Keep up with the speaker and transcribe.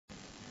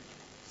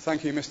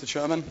Thank you, Mr.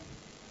 Chairman.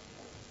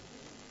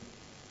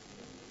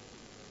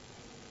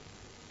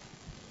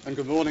 And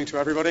good morning to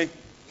everybody.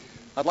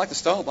 I'd like to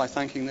start by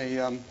thanking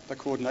the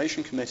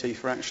Coordination Committee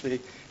for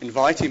actually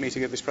inviting me to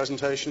give this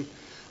presentation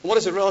on what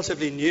is a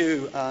relatively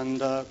new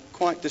and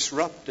quite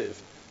disruptive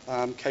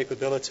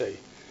capability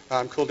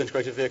called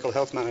Integrated Vehicle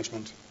Health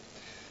Management.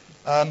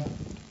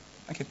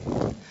 Thank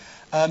you.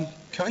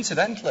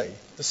 Coincidentally,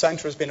 the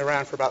centre has been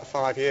around for about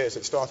 5 years.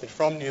 It started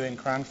from new in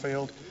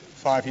Cranfield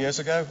 5 years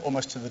ago,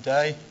 almost to the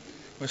day.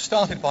 It was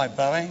started by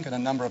Boeing and a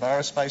number of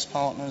aerospace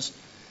partners,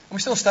 and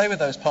we still stay with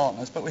those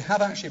partners, but we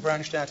have actually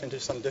branched out into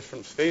some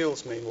different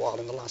fields, meanwhile,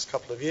 in the last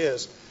couple of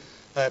years.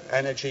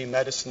 Energy,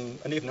 medicine,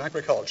 and even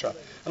agriculture.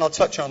 And I'll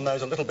touch on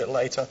those a little bit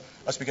later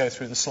as we go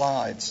through the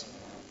slides.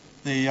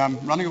 The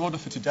running order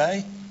for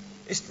today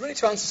is really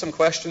to answer some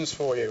questions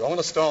for you. I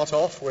want to start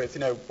off with,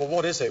 well,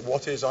 what is it?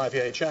 What is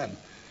IVHM?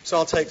 So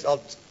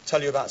I'll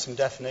tell you about some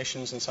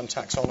definitions and some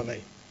taxonomy.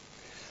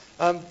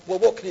 Well,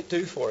 what can it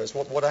do for us?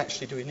 What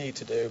actually do we need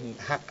to do?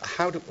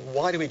 And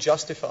why do we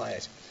justify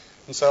it?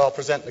 And so I'll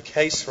present the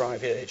case for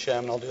IVHM,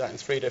 and I'll do that in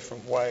 3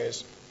 different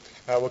ways.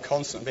 We're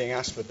constantly being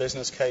asked for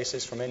business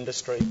cases from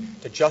industry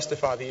to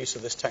justify the use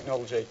of this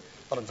technology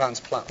on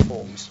advanced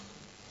platforms.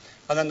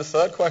 And then the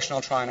third question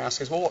I'll try and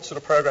ask is, well, what sort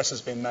of progress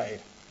has been made?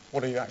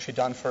 What have you actually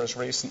done for us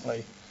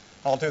recently?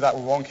 I'll do that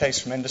with one case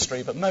from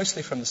industry, but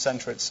mostly from the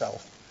centre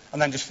itself,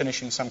 and then just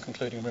finishing some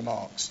concluding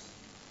remarks.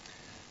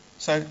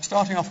 So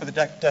starting off with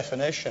the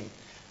definition,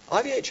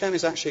 IVHM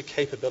is actually a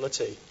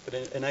capability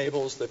that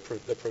enables the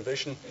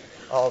provision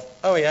of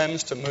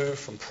OEMs to move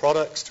from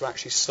products to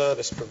actually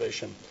service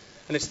provision.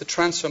 And it's the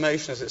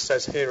transformation, as it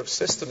says here, of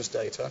systems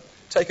data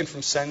taken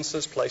from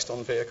sensors placed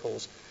on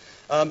vehicles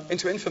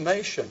into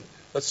information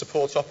that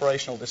supports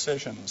operational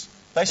decisions,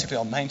 basically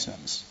on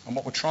maintenance. And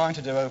what we're trying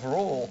to do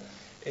overall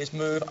is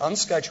move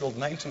unscheduled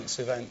maintenance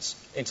events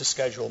into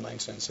scheduled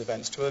maintenance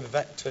events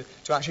to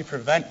actually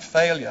prevent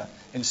failure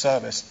in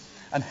service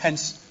and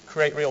hence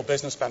create real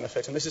business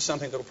benefit. And this is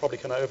something that will probably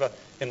come over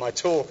in my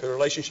talk, the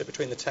relationship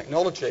between the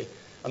technology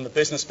and the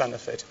business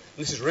benefit.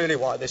 And this is really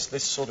why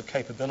this sort of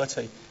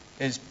capability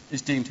is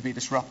deemed to be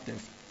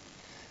disruptive.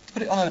 To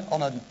put it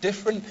on a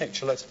different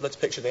picture, let's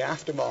picture the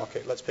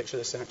aftermarket. Let's picture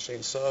this actually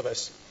in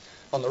service.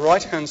 On the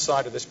right-hand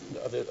side of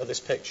this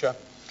picture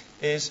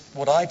is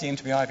what I deem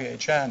to be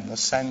IVHM, the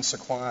sense,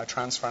 acquire,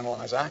 transfer,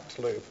 analyze, act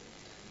loop.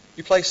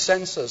 You place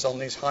sensors on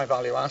these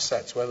high-value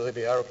assets, whether they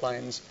be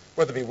aeroplanes,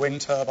 whether they be wind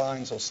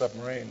turbines or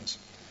submarines.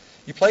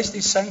 You place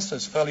these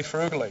sensors fairly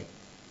frugally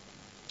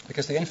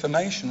because the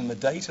information and the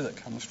data that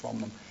comes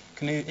from them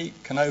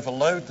can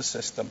overload the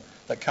system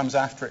that comes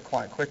after it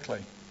quite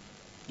quickly.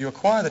 You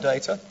acquire the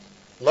data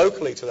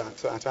locally to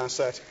that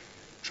asset,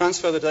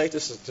 transfer the data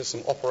to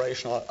some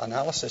operational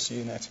analysis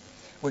unit,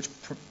 which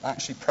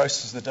actually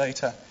processes the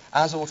data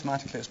as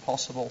automatically as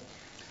possible.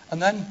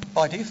 And then,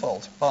 by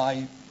default,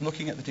 by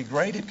looking at the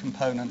degraded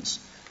components,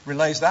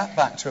 relays that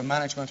back to a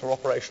management or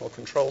operational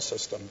control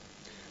system.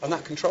 And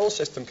that control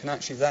system can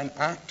actually then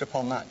act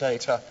upon that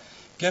data,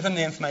 given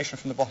the information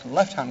from the bottom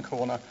left-hand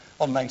corner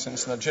on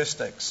maintenance and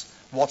logistics.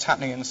 What's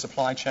happening in the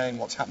supply chain?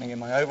 What's happening in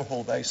my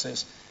overhaul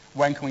bases?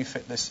 When can we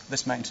fit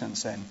this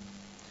maintenance in?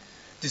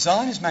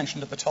 Design is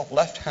mentioned at the top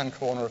left-hand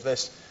corner of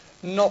this,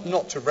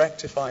 not to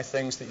rectify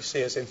things that you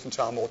see as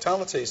infantile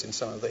mortalities in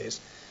some of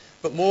these,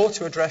 but more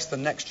to address the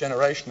next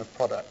generation of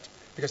product.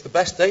 Because the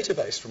best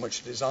database from which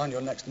to design your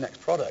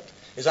next product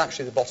is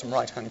actually the bottom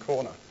right-hand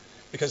corner.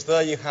 Because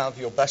there you have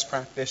your best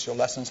practice, your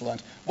lessons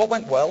learned, what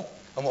went well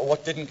and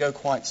what didn't go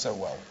quite so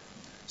well.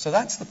 So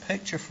that's the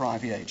picture for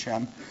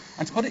IVHM.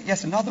 And to put it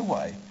yet another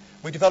way,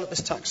 we developed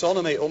this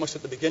taxonomy almost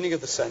at the beginning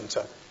of the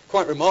centre.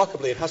 Quite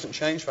remarkably, it hasn't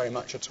changed very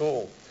much at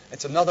all.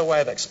 It's another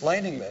way of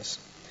explaining this.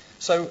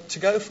 So to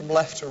go from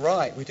left to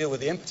right, we deal with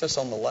the impetus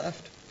on the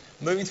left,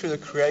 moving through the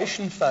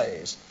creation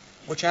phase,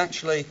 which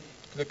actually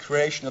the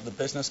creation of the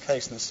business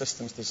case and the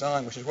systems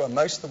design, which is where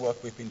most of the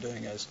work we've been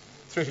doing is,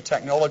 through to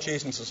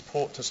technologies and to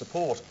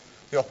support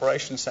the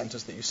operations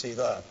centres that you see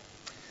there.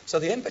 So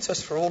the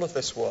impetus for all of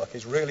this work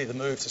is really the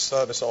move to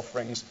service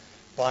offerings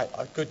by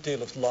a good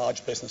deal of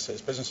large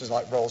businesses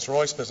like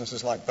Rolls-Royce,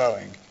 businesses like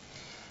Boeing.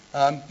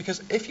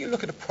 Because if you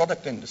look at a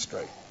product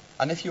industry,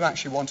 and if you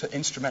actually want to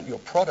instrument your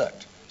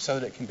product so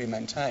that it can be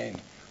maintained,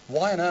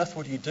 why on earth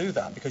would you do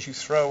that? Because you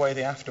throw away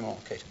the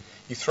aftermarket.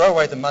 You throw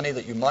away the money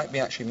that you might be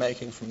actually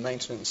making from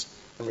maintenance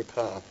and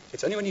repair.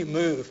 It's only when you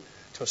move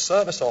to a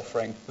service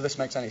offering that this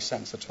makes any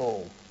sense at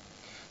all.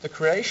 The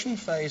creation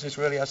phase is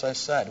really, as I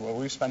said, where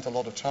we've spent a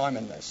lot of time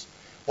in this.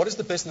 What is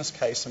the business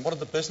case and what are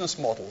the business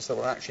models that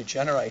we're actually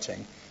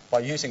generating by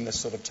using this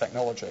sort of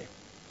technology?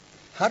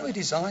 How do we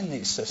design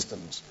these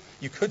systems?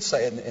 You could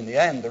say in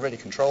the end they're really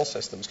control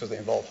systems because they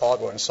involve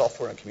hardware and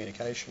software and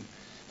communication.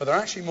 But they're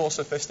actually more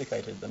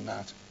sophisticated than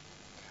that.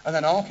 And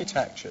then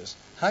architectures.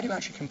 How do you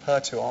actually compare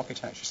two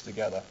architectures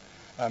together?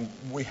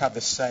 We have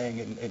this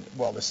saying,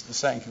 the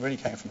saying really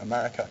came from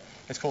America.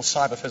 It's called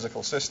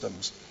cyber-physical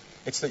systems.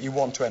 It's that you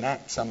want to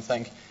enact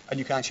something, and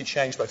you can actually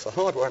change both the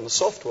hardware and the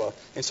software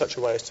in such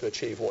a way as to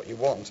achieve what you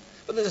want.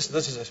 But this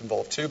has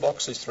involved 2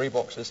 boxes, 3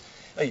 boxes,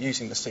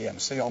 using the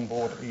CMC on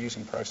board, or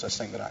using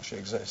processing that actually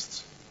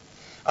exists.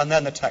 And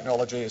then the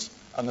technologies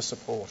and the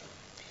support.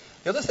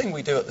 The other thing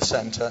we do at the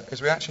centre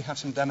is we actually have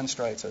some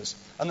demonstrators,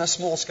 and they're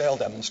small-scale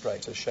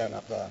demonstrators shown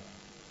up there.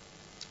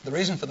 The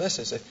reason for this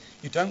is if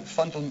you don't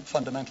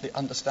fundamentally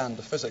understand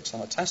the physics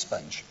on a test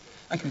bench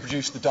and can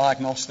produce the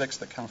diagnostics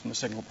that come from the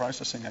signal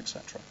processing,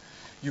 etc.,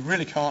 you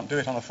really can't do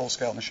it on a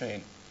full-scale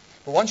machine.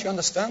 But once you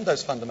understand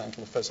those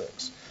fundamental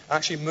physics,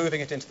 actually moving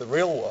it into the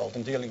real world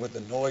and dealing with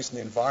the noise and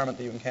the environment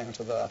that you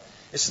encounter there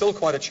is still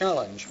quite a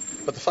challenge,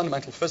 but the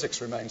fundamental physics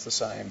remains the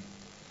same.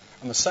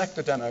 And the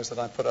sector demos that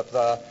I put up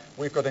there,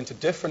 we've got into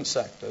different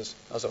sectors,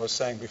 as I was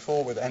saying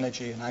before, with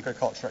energy and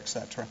agriculture,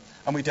 etc.,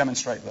 and we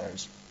demonstrate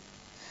those.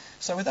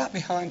 So with that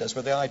behind us,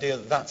 with the idea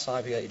that that's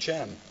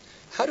IVHM,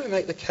 how do we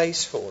make the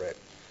case for it?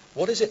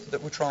 What is it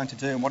that we're trying to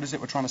do, and what is it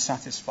we're trying to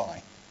satisfy?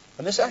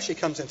 And this actually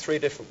comes in 3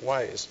 different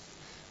ways.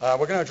 We're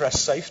going to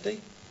address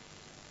safety,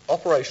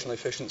 operational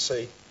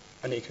efficiency,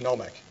 and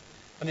economic.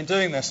 And in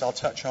doing this, I'll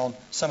touch on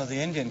some of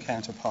the Indian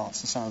counterparts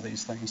and some of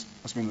these things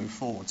as we move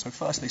forward. So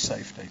firstly,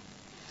 safety.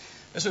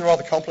 This is a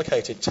rather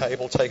complicated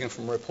table taken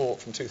from a report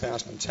from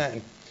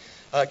 2010.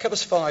 It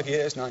covers 5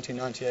 years,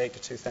 1998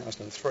 to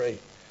 2003.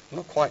 I'm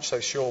not quite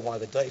so sure why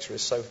the data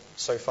is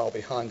so far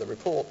behind the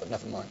report, but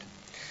never mind.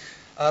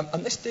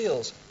 And this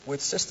deals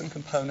with system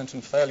component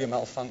and failure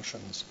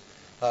malfunctions.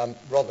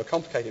 Rather a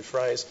complicated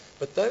phrase,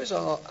 but those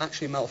are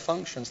actually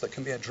malfunctions that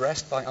can be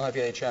addressed by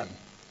IVHM.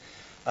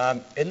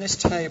 In this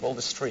table,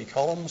 there's 3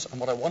 columns, and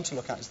what I want to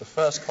look at is the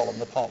first column,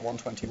 the Part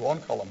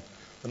 121 column,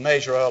 the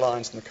major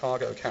airlines and the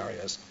cargo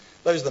carriers.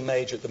 Those are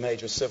the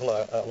major civil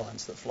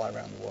airlines that fly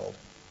around the world.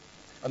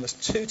 And there's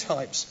 2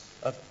 types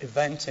of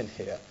event in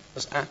here.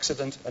 There's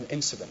accident and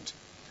incident.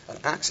 An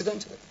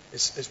accident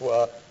is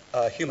where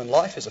human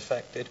life is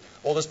affected,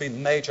 or there's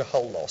been major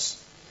hull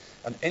loss.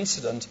 An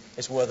incident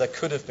is where there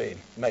could have been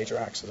major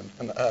accident,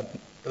 and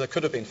there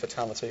could have been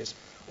fatalities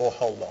or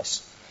hull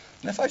loss.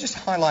 And if I just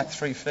highlight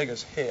 3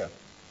 figures here,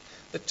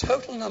 the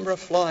total number of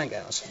flying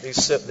hours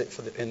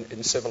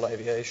in civil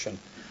aviation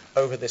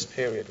over this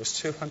period was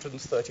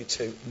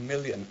 232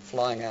 million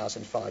flying hours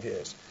in 5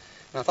 years.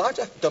 Now, if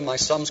I've done my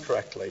sums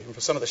correctly, and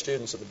for some of the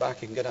students at the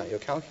back, you can get out your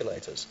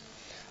calculators,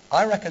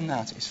 I reckon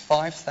that is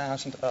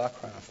 5,000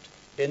 aircraft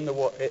in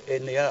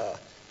the air,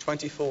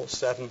 24/7,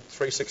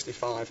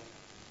 365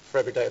 for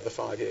every day of the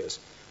 5 years.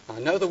 Now, I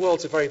know the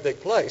world's a very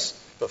big place,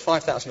 but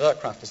 5,000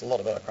 aircraft is a lot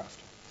of aircraft.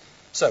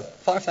 So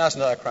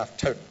 5,000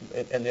 aircraft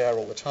in the air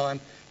all the time.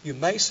 You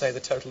may say the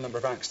total number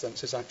of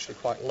accidents is actually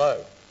quite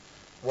low.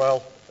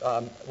 Well,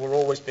 we're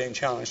always being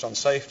challenged on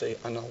safety,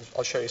 and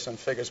I'll show you some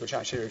figures which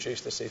actually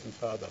reduce this even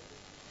further.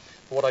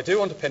 But what I do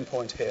want to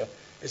pinpoint here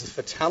is the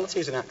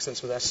fatalities and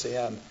accidents with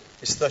SCM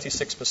is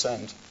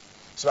 36%.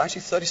 So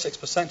actually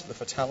 36% of the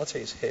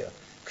fatalities here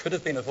could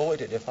have been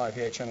avoided if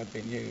IVHM had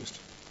been used.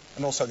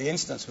 And also the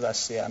incidence with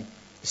SCM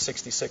is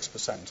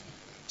 66%.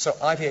 So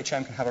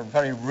IVHM can have a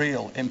very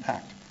real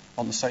impact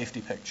on the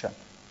safety picture.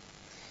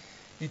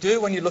 You do,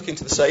 when you look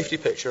into the safety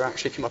picture,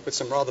 actually come up with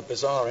some rather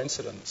bizarre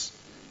incidents.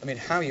 I mean,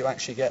 how you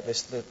actually get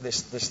this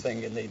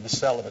thing in the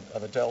nacelle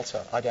of a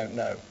Delta, I don't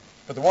know.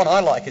 But the one I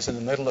like is in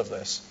the middle of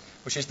this,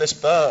 which is this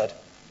bird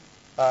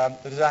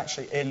that is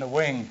actually in the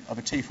wing of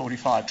a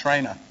T-45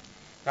 trainer.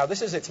 Now,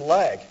 this is its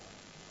leg,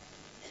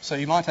 so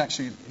you might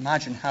actually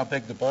imagine how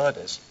big the bird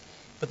is.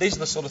 But these are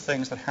the sort of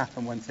things that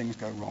happen when things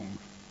go wrong.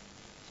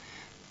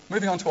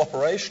 Moving on to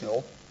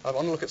operational, I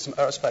want to look at some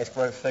aerospace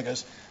growth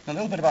figures and a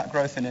little bit about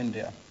growth in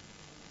India.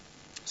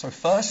 So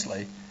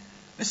firstly,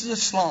 this is a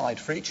slide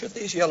for each of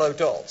these yellow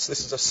dots.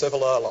 This is a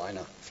civil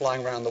airliner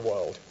flying around the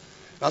world.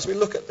 And as we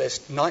look at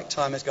this,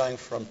 nighttime is going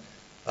from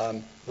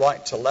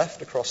right to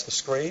left across the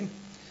screen.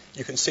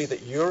 You can see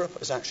that Europe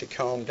has actually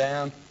calmed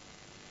down.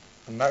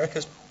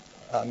 America's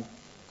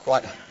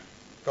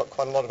got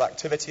quite a lot of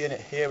activity in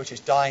it here, which is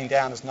dying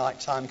down as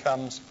nighttime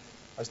comes.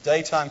 As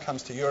daytime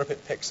comes to Europe,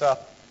 it picks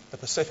up. The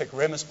Pacific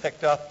Rim has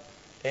picked up.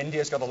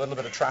 India's got a little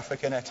bit of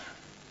traffic in it.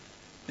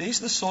 These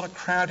are the sort of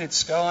crowded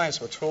skies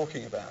we're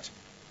talking about.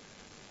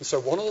 And so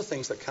one of the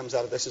things that comes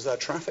out of this is our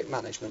traffic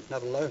management,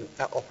 let alone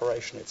that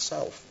operation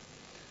itself.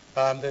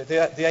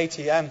 The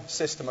ATM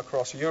system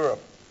across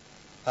Europe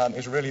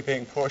is really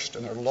being pushed,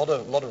 and there are a lot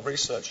of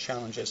research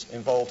challenges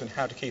involved in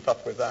how to keep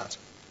up with that.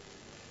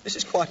 This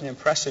is quite an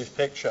impressive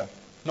picture.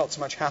 Not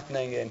so much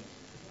happening in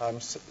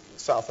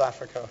South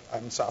Africa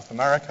and South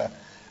America,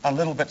 and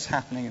little bits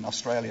happening in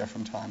Australia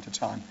from time to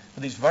time.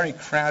 But these very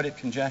crowded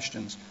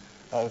congestions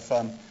of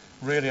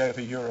really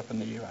over Europe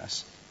and the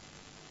US.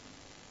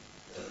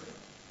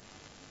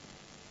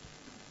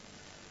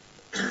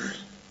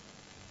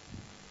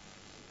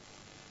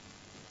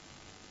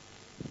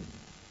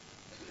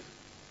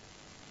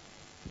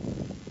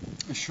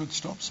 It should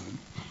stop soon.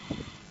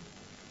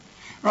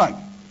 Right.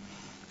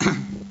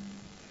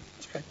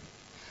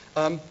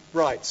 Okay.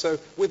 Right. So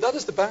with that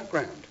as the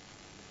background,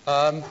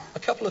 a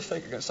couple of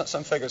figures,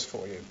 some figures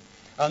for you.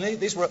 And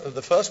these were,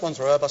 the first ones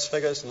were Airbus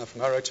figures, and they're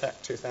from Aerotech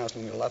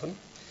 2011.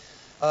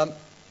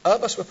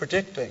 Airbus were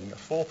predicting a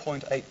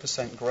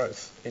 4.8%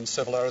 growth in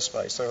civil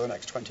aerospace over the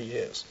next 20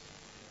 years.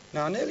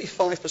 Now, nearly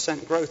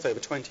 5% growth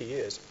over 20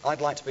 years. I'd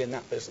like to be in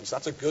that business.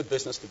 That's a good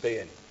business to be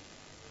in.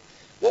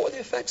 What were the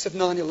effects of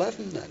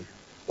 9/11 then?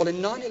 Well,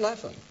 in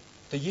 9/11,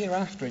 the year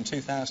after, in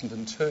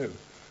 2002,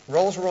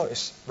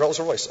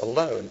 Rolls-Royce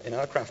alone in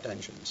aircraft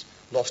engines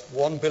lost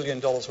 $1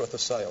 billion worth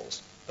of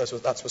sales.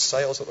 That's for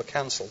sales that were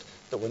cancelled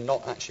that were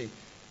not actually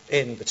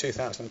in the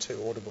 2002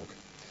 order book.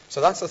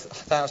 So that's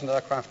 1,000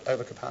 aircraft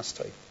over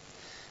capacity.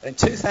 In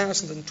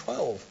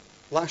 2012,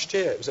 last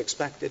year, it was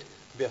expected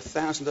to be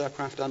 1,000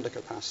 aircraft under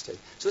capacity.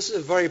 So this is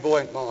a very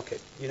buoyant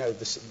market, you know,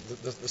 the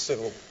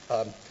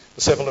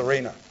civil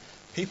arena.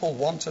 People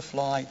want to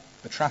fly.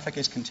 The traffic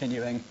is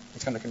continuing.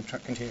 It's going to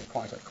continue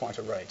at quite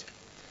a rate.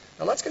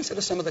 Now let's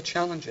consider some of the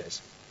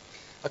challenges.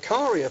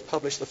 Akari have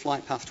published the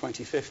Flight Path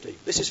 2050.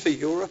 This is for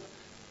Europe.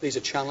 These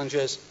are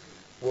challenges.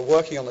 We're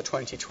working on the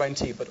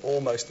 2020, but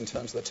almost in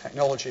terms of the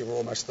technology, we're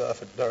almost there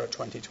at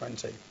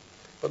 2020.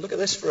 But look at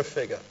this for a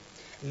figure.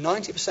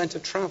 90%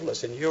 of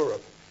travellers in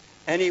Europe,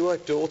 anywhere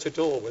door to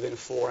door within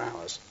 4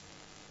 hours.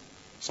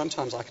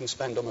 Sometimes I can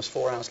spend almost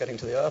 4 hours getting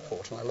to the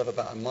airport, and I live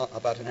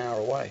about an hour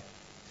away.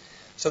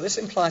 So this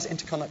implies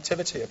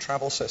interconnectivity of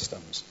travel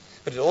systems,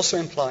 but it also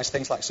implies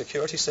things like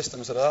security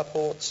systems at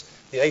airports,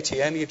 the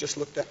ATM you just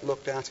looked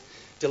at.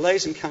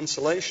 Delays and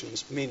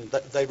cancellations mean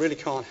that they really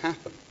can't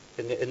happen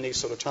in these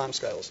sort of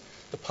timescales.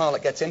 The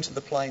pilot gets into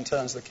the plane,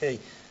 turns the key.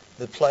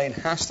 The plane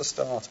has to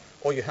start,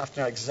 or you have to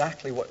know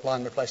exactly what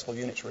line replaceable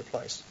unit to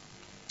replace.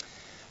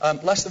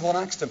 Less than one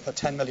accident per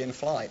 10 million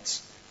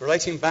flights.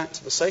 Relating back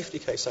to the safety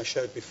case I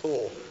showed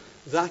before,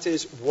 that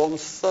is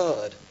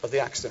 1/3 of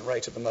the accident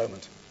rate at the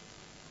moment.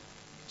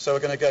 So we're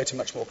going to go to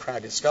much more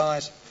crowded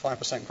skies,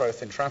 5%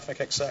 growth in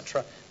traffic,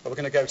 etc. But we're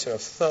going to go to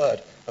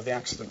 1/3 of the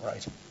accident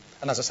rate.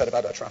 And as I said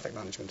about our traffic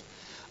management,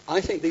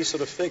 I think these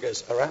sort of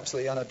figures are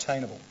absolutely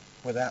unobtainable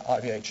without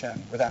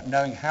IVHM, without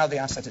knowing how the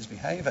asset is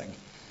behaving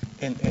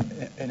in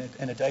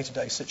a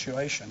day-to-day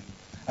situation,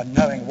 and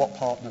knowing what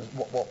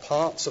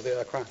parts of the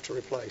aircraft to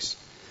replace.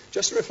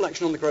 Just a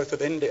reflection on the growth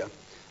of India.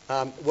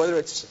 Whether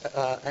it's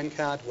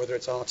NCAD, whether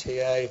it's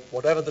RTA,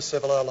 whatever the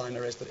civil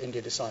airliner is that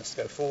India decides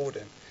to go forward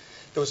in.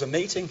 There was a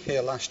meeting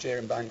here last year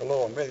in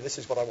Bangalore, and really this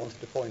is what I wanted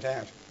to point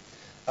out.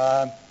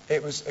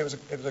 It was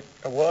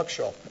a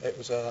workshop. It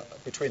was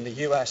between the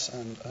US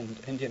and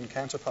Indian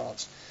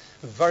counterparts.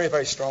 A very,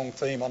 very strong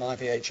theme on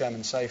IVHM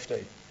and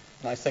safety.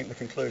 And I think the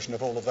conclusion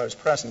of all of those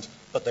present,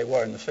 but they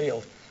were in the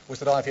field, was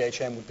that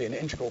IVHM would be an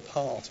integral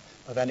part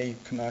of any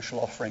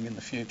commercial offering in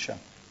the future.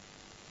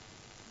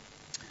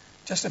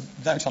 Just a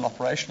note on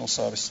operational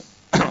service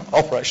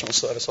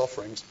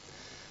offerings.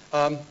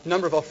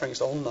 Number of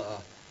offerings on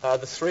there.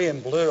 The three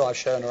in blue I've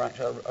shown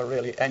are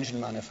really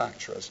engine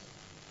manufacturers.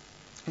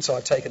 And so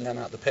I've taken them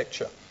out of the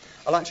picture.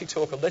 I'll actually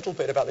talk a little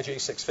bit about the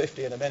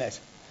G650 in a minute.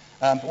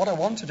 But what I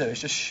want to do is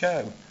just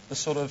show the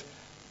sort of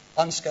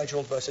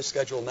unscheduled versus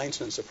scheduled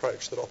maintenance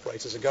approach that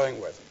operators are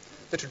going with.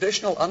 The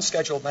traditional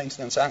unscheduled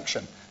maintenance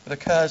action that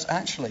occurs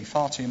actually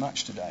far too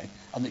much today,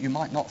 and that you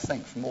might not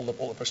think from all the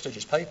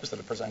prestigious papers that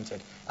are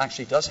presented,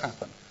 actually does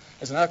happen,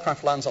 is an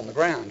aircraft lands on the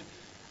ground,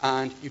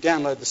 and you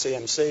download the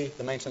CMC,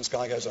 the maintenance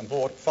guy goes on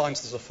board,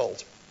 finds there's a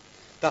fault.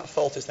 That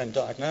fault is then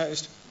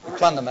diagnosed, you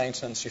plan the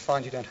maintenance, you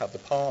find you don't have the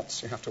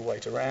parts, you have to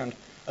wait around,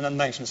 and then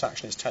maintenance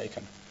action is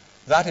taken.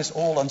 That is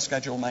all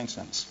unscheduled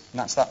maintenance, and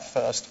that's that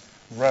first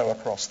row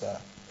across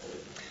there.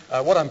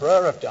 What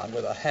Embraer have done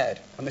with a head,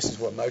 and this is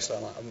where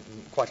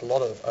quite a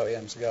lot of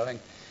OEMs are going,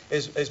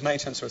 is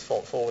maintenance with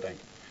fault forwarding,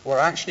 where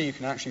actually you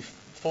can actually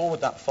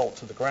forward that fault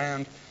to the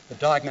ground, the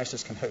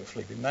diagnosis can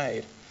hopefully be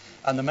made,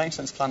 and the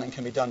maintenance planning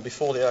can be done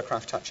before the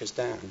aircraft touches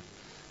down.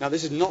 Now,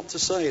 this is not to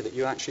say that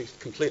you actually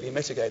completely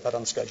mitigate that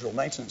unscheduled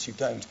maintenance. You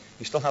don't.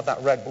 You still have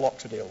that red block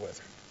to deal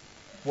with.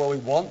 Where we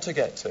want to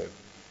get to,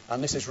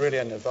 and this is really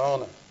a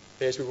nirvana,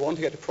 is we want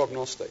to get to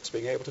prognostics,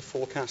 being able to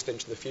forecast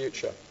into the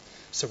future.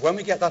 So when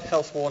we get that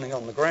health warning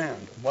on the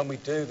ground, when we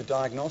do the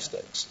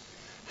diagnostics,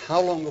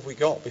 how long have we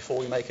got before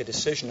we make a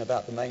decision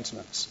about the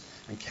maintenance?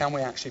 And can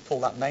we actually pull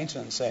that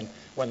maintenance in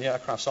when the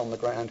aircraft's on the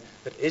ground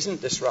that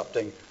isn't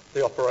disrupting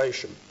the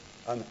operation?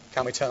 And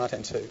can we turn that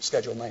into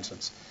scheduled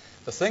maintenance?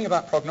 The thing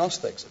about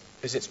prognostics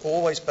is it's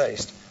always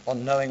based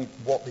on knowing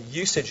what the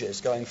usage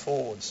is going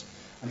forwards.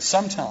 And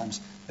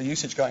sometimes the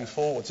usage going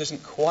forwards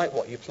isn't quite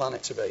what you plan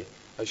it to be,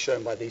 as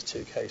shown by these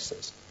two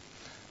cases.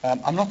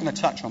 I'm not going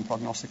to touch on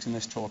prognostics in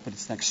this talk, but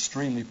it's an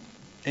extremely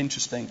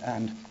interesting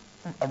and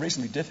a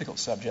reasonably difficult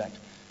subject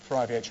for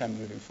IVHM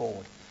moving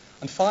forward.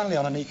 And finally,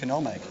 on an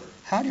economic,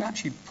 how do you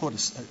actually put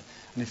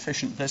an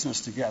efficient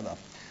business together?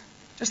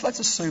 Just let's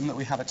assume that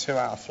we have a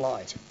 2-hour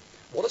flight.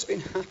 What has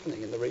been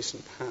happening in the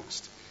recent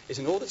past is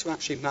in order to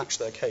actually match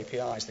their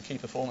KPIs, the key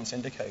performance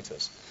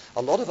indicators,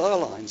 a lot of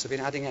airlines have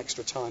been adding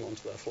extra time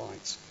onto their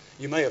flights.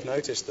 You may have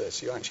noticed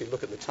this. You actually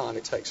look at the time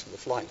it takes for the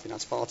flight, and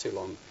that's far too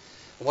long.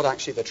 And what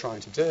actually they're trying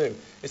to do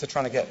is they're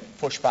trying to get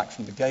pushback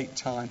from the gate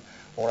time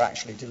or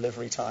actually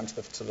delivery time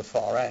to the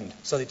far end.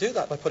 So they do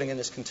that by putting in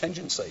this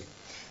contingency.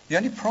 The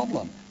only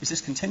problem is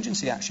this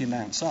contingency actually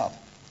mounts up.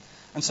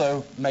 And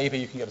so maybe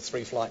you can get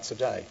 3 flights a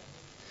day.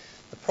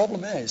 The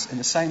problem is, in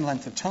the same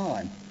length of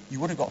time, you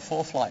would have got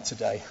 4 flights a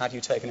day had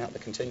you taken out the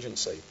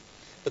contingency.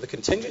 But the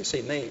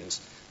contingency means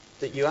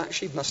that you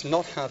actually must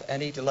not have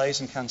any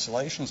delays and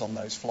cancellations on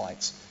those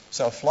flights.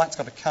 So a flight's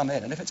got to come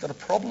in, and if it's got a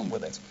problem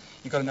with it,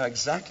 you've got to know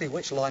exactly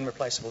which line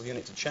replaceable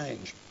unit to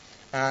change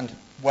and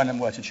when and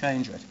where to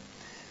change it.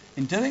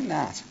 In doing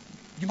that,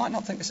 you might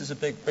not think this is a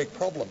big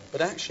problem,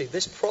 but actually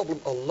this problem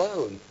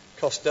alone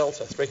cost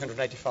Delta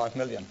 $385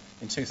 million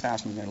in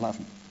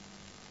 2011.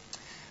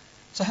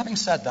 So having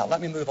said that, let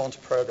me move on to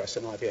progress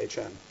in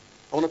IVHM.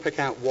 I want to pick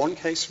out one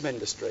case from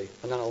industry,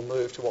 and then I'll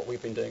move to what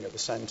we've been doing at the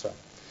centre.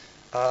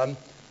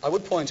 I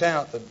would point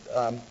out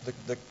that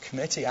the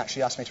committee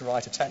actually asked me to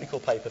write a technical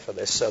paper for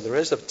this, so there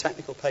is a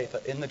technical paper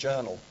in the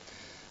journal.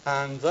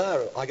 And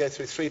there I go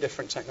through 3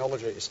 different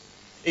technologies,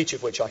 each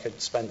of which I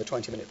could spend the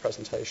 20-minute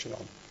presentation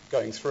on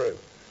going through.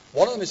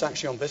 One of them is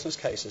actually on business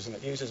cases, and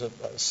it uses a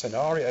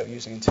scenario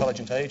using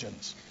intelligent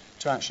agents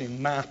to actually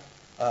map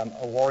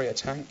a warrior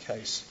tank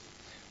case.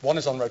 One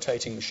is on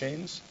rotating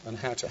machines and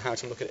how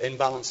to look at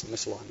imbalance and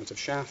misalignment of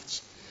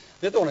shafts.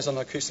 The other one is on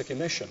acoustic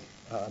emission,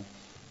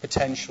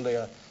 potentially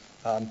a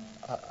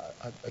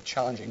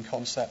challenging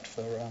concept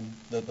for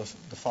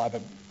the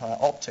fibre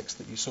optics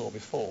that you saw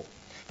before.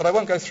 But I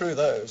won't go through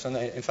those. And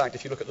in fact,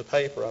 if you look at the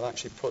paper, I've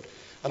actually put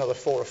another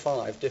 4 or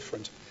 5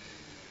 different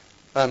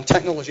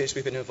technologies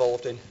we've been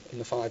involved in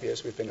the 5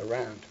 years we've been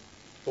around.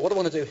 But what I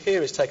want to do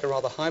here is take a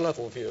rather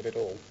high-level view of it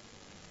all.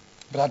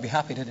 But I'd be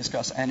happy to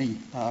discuss any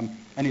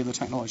of the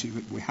technology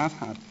that we have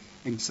had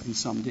in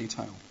some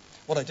detail.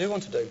 What I do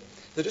want to do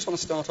is I just want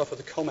to start off with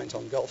a comment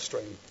on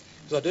Gulfstream,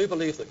 because I do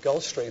believe that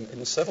Gulfstream in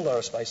the civil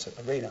aerospace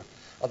arena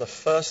are the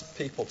first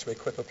people to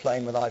equip a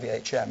plane with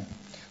IVHM.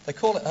 They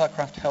call it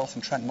Aircraft Health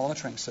and Trend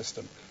Monitoring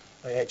System,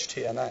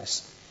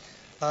 AHTMS.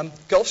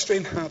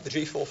 Gulfstream have the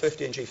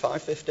G450 and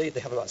G550. They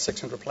have about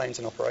 600 planes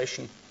in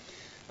operation.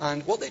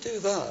 And what they do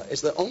there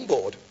is that on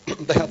board,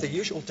 they have the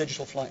usual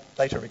digital flight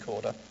data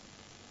recorder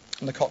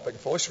and the cockpit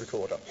voice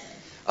recorder.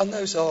 And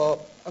those are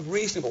a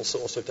reasonable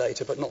source of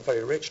data, but not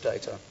very rich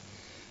data.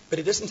 But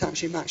it isn't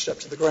actually matched up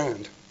to the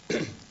ground,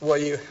 where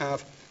you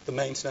have the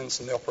maintenance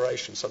and the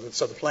operation. So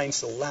the plane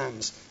still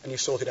lands, and you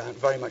sort it out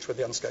very much with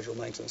the unscheduled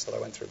maintenance that I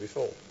went through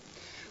before.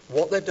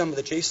 What they've done with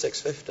the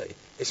G650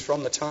 is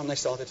from the time they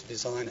started to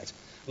design it.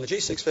 And the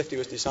G650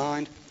 was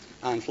designed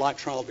and flight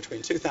trialed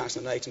between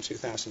 2008 and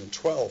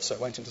 2012, so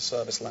it went into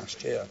service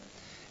last year.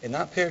 In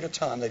that period of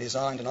time, they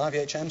designed an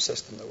IVHM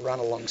system that ran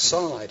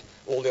alongside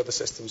all the other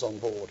systems on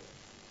board.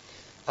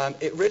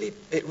 It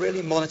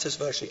really monitors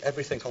virtually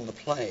everything on the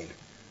plane,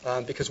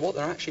 because what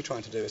they're actually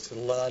trying to do is to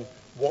learn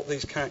what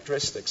these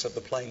characteristics of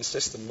the plane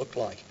system look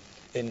like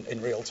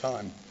in real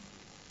time.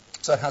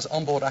 So it has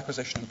onboard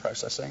acquisition and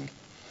processing.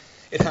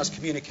 It has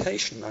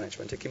communication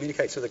management. It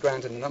communicates with the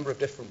ground in a number of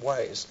different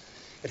ways.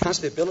 It has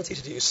the ability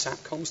to use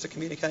SATCOMs to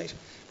communicate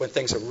when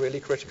things are really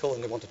critical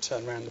and they want to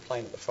turn around the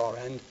plane at the far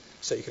end,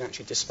 so you can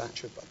actually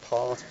dispatch a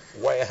part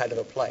way ahead of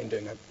a plane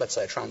doing, let's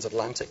say, a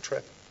transatlantic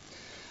trip.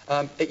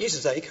 It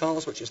uses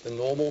ACARS, which is the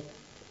normal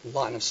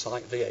line of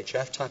sight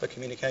VHF type of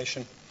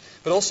communication.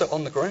 But also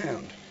on the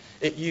ground,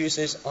 it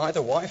uses either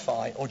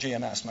Wi-Fi or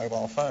GMS,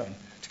 mobile phone,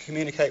 to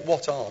communicate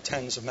what are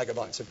tens of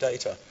megabytes of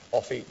data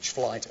off each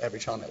flight every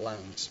time it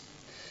lands.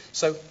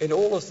 So in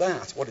all of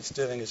that, what it's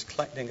doing is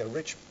collecting a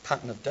rich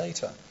pattern of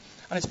data.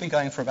 And it's been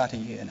going for about a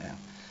year now.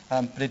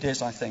 But it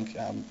is, I think,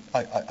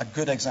 a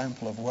good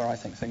example of where I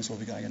think things will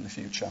be going in the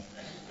future.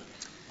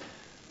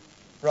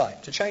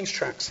 Right, to change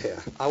tracks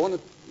here, I want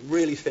to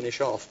really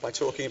finish off by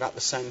talking about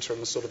the centre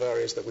and the sort of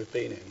areas that we've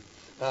been in.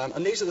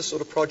 And these are the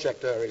sort of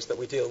project areas that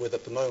we deal with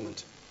at the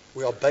moment.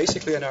 We are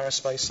basically an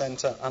aerospace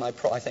centre, and I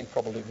think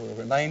probably will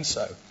remain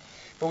so.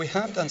 But we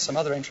have done some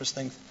other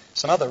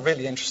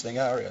really interesting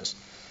areas.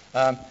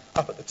 Up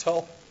at the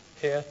top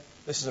here,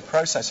 this is a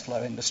process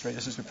flow industry.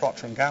 This is with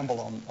Procter & Gamble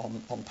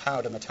on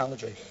powder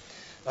metallurgy.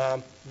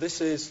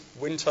 This is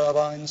wind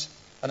turbines,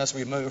 and as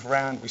we move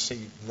around, we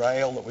see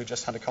rail that we've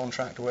just had a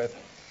contract with.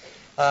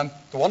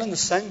 The one in the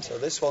centre,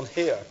 this one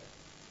here,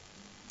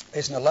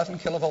 is an 11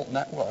 kilovolt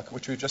network,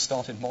 which we've just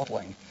started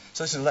modelling.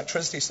 So this is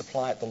electricity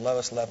supply at the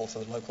lowest level to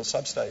the local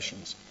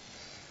substations.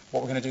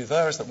 What we're going to do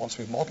there is that once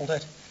we've modelled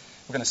it,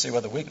 we're going to see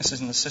where the weaknesses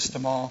in the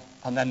system are,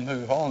 and then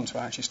move on to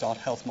actually start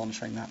health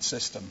monitoring that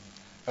system.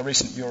 A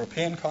recent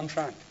European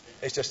contract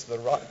is just to the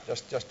right,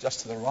 just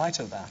to the right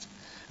of that.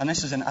 And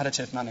this is in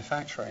additive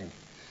manufacturing.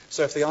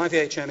 So if the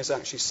IVHM is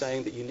actually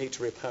saying that you need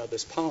to repair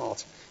this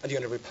part, and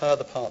you're going to repair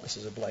the part, this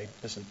is a blade,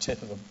 this is a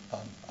tip of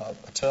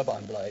a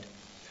turbine blade.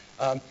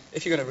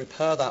 If you're going to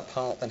repair that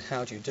part, then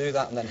how do you do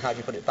that? And then how do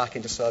you put it back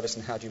into service,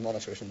 and how do you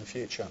monitor it in the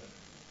future?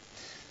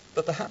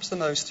 But perhaps the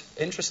most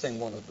interesting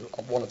one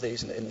of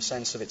these, in the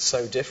sense of it's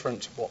so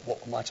different to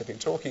what we might have been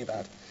talking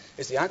about,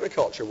 is the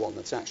agriculture one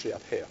that's actually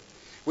up here.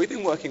 We've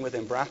been working with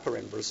Embrapa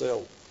in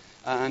Brazil,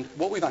 And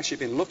what we've actually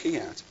been looking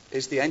at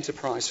is the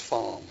enterprise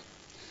farm.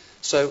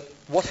 So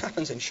what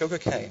happens in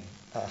sugarcane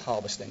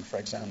harvesting, for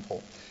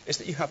example, is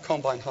that you have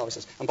combine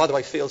harvesters. And by the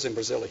way, fields in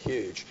Brazil are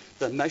huge.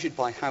 They're measured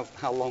by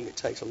how long it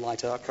takes a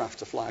light aircraft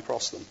to fly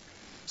across them.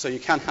 So you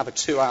can have a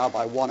 2-hour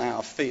by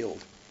 1-hour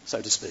field,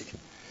 so to speak.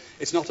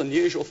 It's not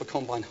unusual for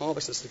combine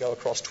harvesters to go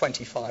across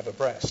 25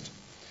 abreast.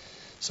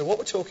 So what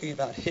we're talking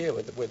about here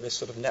with this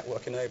sort of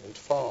network-enabled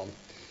farm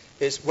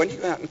is when you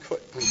go out and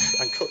cut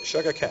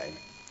sugarcane,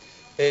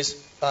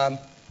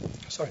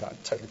 sorry,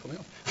 that totally put me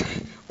off.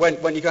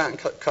 When you go out and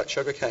cut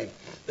sugarcane,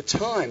 the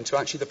time to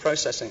actually the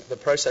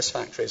process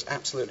factory is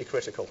absolutely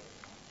critical.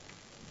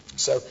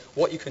 So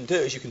what you can do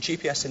is you can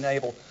GPS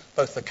enable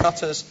both the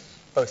cutters,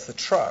 both the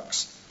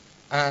trucks,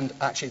 and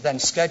actually then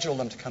schedule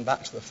them to come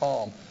back to the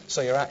farm.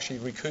 So you're actually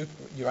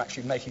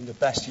making the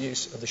best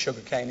use of the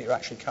sugarcane that you're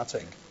actually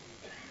cutting.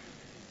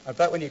 I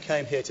bet when you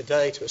came here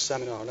today to a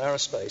seminar on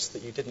aerospace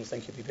that you didn't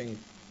think you'd be being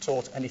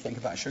taught anything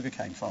about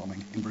sugarcane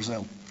farming in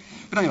Brazil.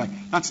 But anyway,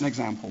 that's an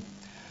example.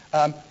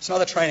 Some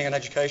other training and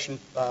education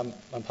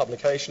and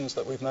publications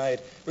that we've made.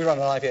 We run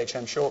an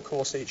IVHM short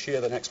course each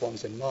year. The next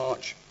one's in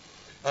March.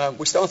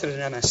 We started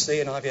an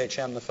MSc in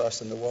IVHM, the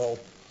first in the world.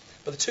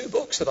 But the 2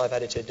 books that I've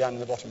edited down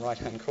in the bottom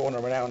right-hand corner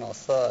are now in our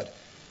 3rd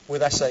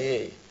with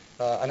SAE.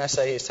 And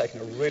SAE has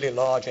taken a really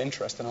large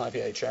interest in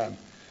IVHM.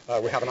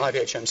 We have an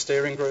IVHM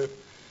steering group,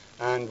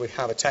 and we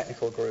have a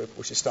technical group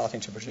which is starting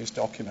to produce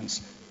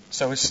documents.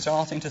 So we're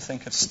starting to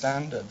think of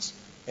standards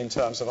in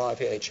terms of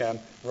IVHM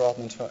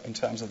rather than in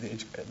terms of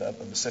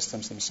the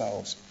systems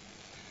themselves.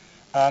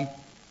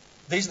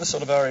 These are the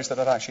sort of areas that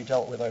I've actually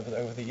dealt with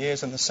over the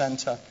years in the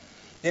centre.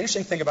 The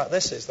interesting thing about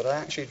this is that I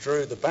actually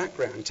drew the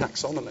background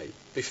taxonomy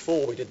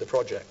before we did the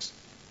projects.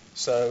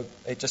 So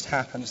it just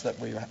happens that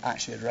we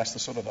actually addressed the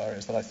sort of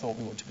areas that I thought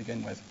we would to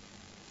begin with.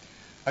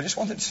 I just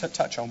wanted to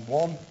touch on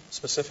one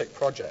specific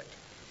project.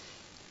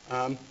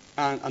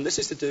 And this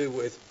is to do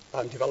with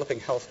developing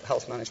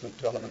health management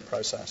development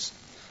process.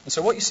 And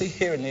so what you see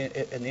here in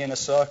the inner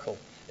circle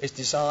is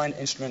design,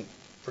 instrument,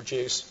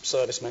 produce,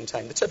 service,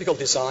 maintain. The typical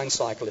design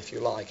cycle, if you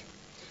like.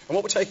 And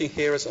what we're taking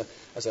here as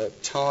a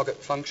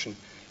target function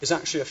is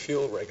actually a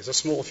fuel rig. It's a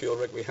small fuel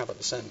rig we have at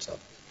the centre.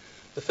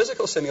 The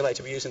physical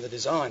simulator we use in the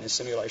design is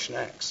Simulation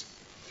X.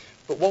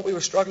 But what we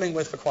were struggling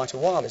with for quite a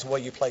while is where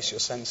you place your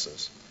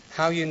sensors,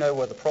 how you know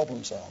where the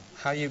problems are,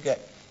 how you get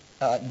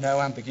no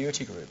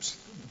ambiguity groups.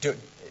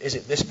 Is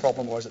it this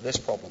problem or is it this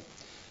problem?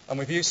 And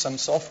we've used some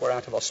software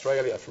out of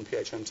Australia from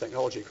PHM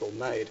Technology called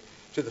MADE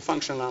to do the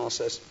function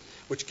analysis,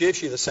 which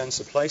gives you the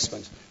sensor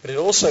placement, but it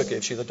also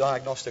gives you the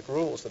diagnostic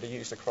rules that are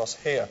used across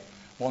here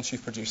once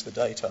you've produced the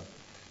data.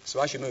 So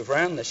as you move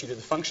around this, you do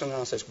the functional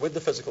analysis with the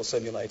physical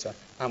simulator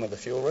and with the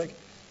fuel rig.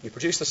 You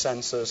produce the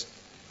sensors,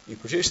 you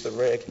produce the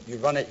rig, you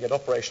run it, you get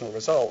operational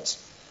results,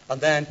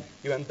 and then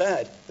you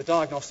embed the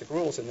diagnostic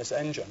rules in this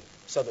engine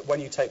so that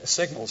when you take the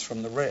signals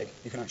from the rig,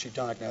 you can actually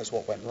diagnose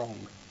what went wrong.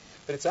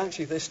 But it's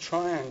actually this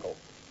triangle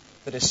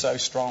that is so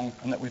strong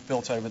and that we've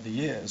built over the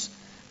years.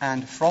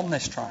 And from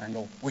this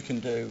triangle, we can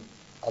do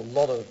a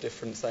lot of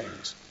different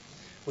things.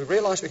 We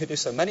realized we could do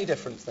so many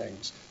different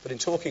things, but in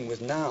talking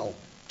with Nal,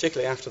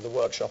 particularly after the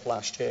workshop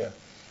last year,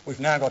 we've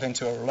now got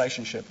into a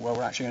relationship where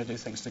we're actually going to do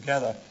things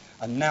together,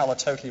 and Nal are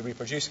totally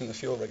reproducing the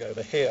fuel rig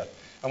over here,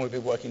 and we'll be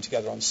working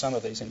together on some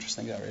of these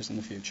interesting areas in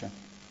the future.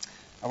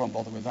 I won't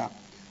bother with that.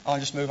 I'll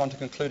just move on to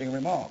concluding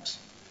remarks.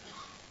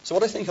 So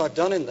what I think I've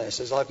done in this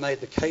is I've made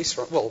the case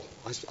for, well,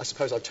 I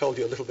suppose I've told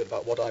you a little bit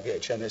about what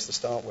IVHM is to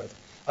start with.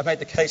 I've made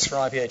the case for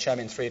IVHM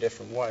in 3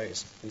 different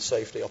ways, in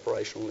safety,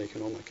 operational, and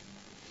economic.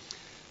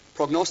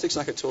 Prognostics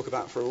I could talk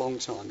about for a long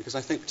time, because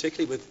I think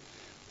particularly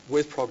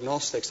with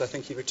prognostics, I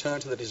think you return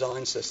to the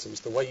design systems,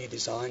 the way you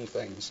design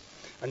things,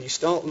 and you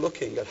start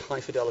looking at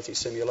high-fidelity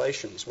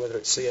simulations, whether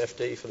it's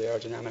CFD for the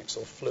aerodynamics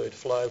or fluid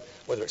flow,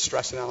 whether it's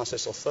stress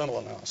analysis or thermal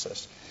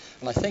analysis.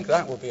 And I think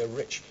that will be a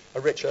rich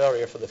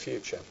area for the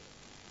future.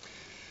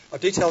 I've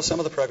detailed some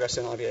of the progress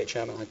in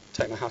IVHM, and I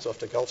take my hat off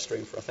to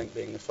Gulfstream for, I think,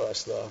 being the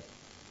first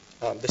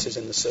there. This is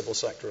in the civil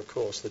sector, of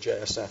course, the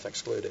JSF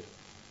excluded.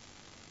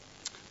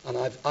 And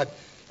I've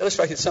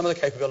illustrated some of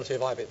the capability of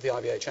the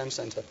IVHM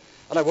Centre,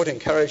 and I would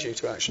encourage you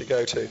to actually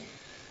go to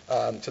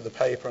the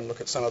paper and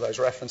look at some of those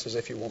references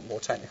if you want more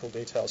technical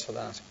details for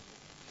that.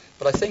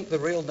 But I think the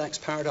real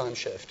next paradigm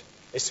shift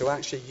is to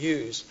actually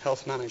use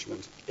health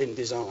management in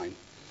design.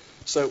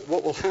 So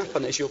what will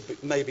happen is you'll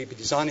maybe be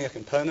designing a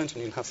component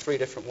and you'll have 3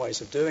 different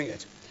ways of doing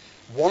it.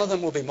 One of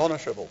them will be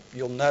monitorable.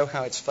 You'll know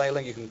how it's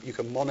failing. You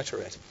can monitor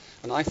it.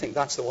 And I think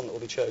that's the one that will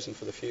be chosen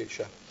for the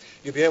future.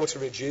 You'll be able to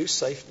reduce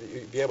safety.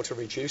 You'll be able to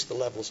reduce the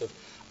levels of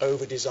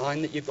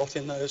over-design that you've got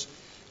in those.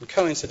 And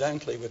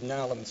coincidentally, with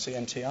NAL and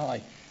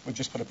CMTI, we've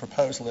just put a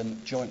proposal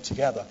in joint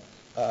together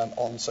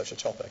on such a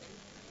topic.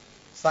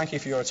 Thank you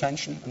for your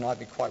attention, and I'd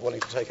be quite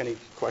willing to take any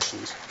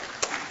questions.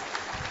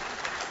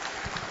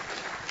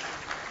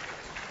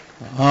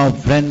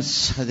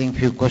 Friends, I think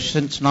few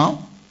questions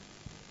now.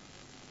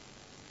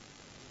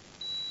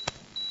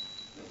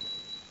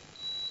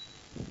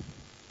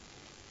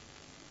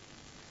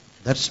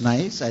 That's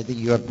nice. I think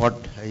you are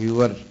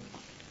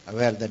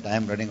aware that I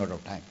am running out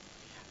of time.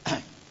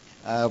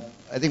 I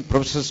think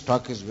Professor's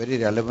talk is very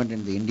relevant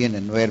in the Indian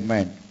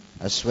environment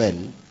as well.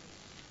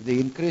 The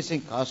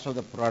increasing cost of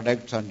the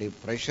products and the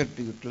pressure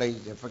to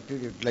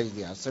effectively utilize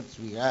the assets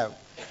we have,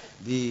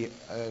 the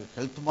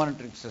health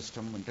monitoring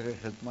system, integrated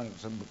health monitoring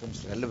system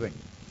becomes relevant.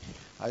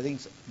 I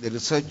think the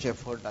research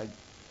effort,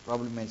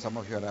 probably some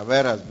of you are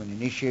aware, has been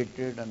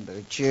initiated, and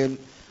HAL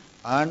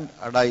and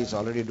ADA is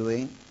already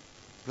doing,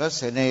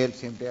 plus NIL,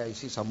 same day I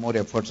see some more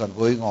efforts are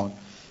going on.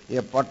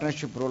 A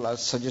partnership role,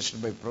 as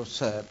suggested by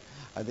Professor,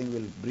 I think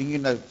will bring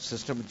in a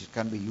system which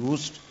can be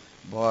used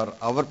for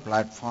our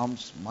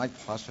platforms much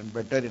faster and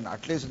better,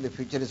 at least in the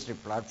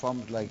futuristic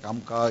platforms like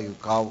AMCA,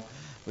 UCAV,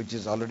 which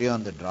is already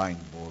on the drawing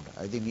board.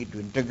 I think need to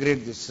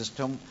integrate this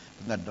system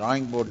in the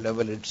drawing board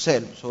level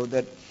itself so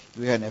that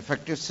we have an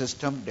effective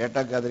system.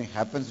 Data gathering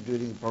happens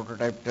during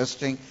prototype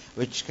testing,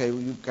 which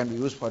can be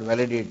used for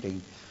validating.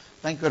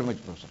 Thank you very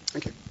much, Professor.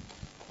 Thank you.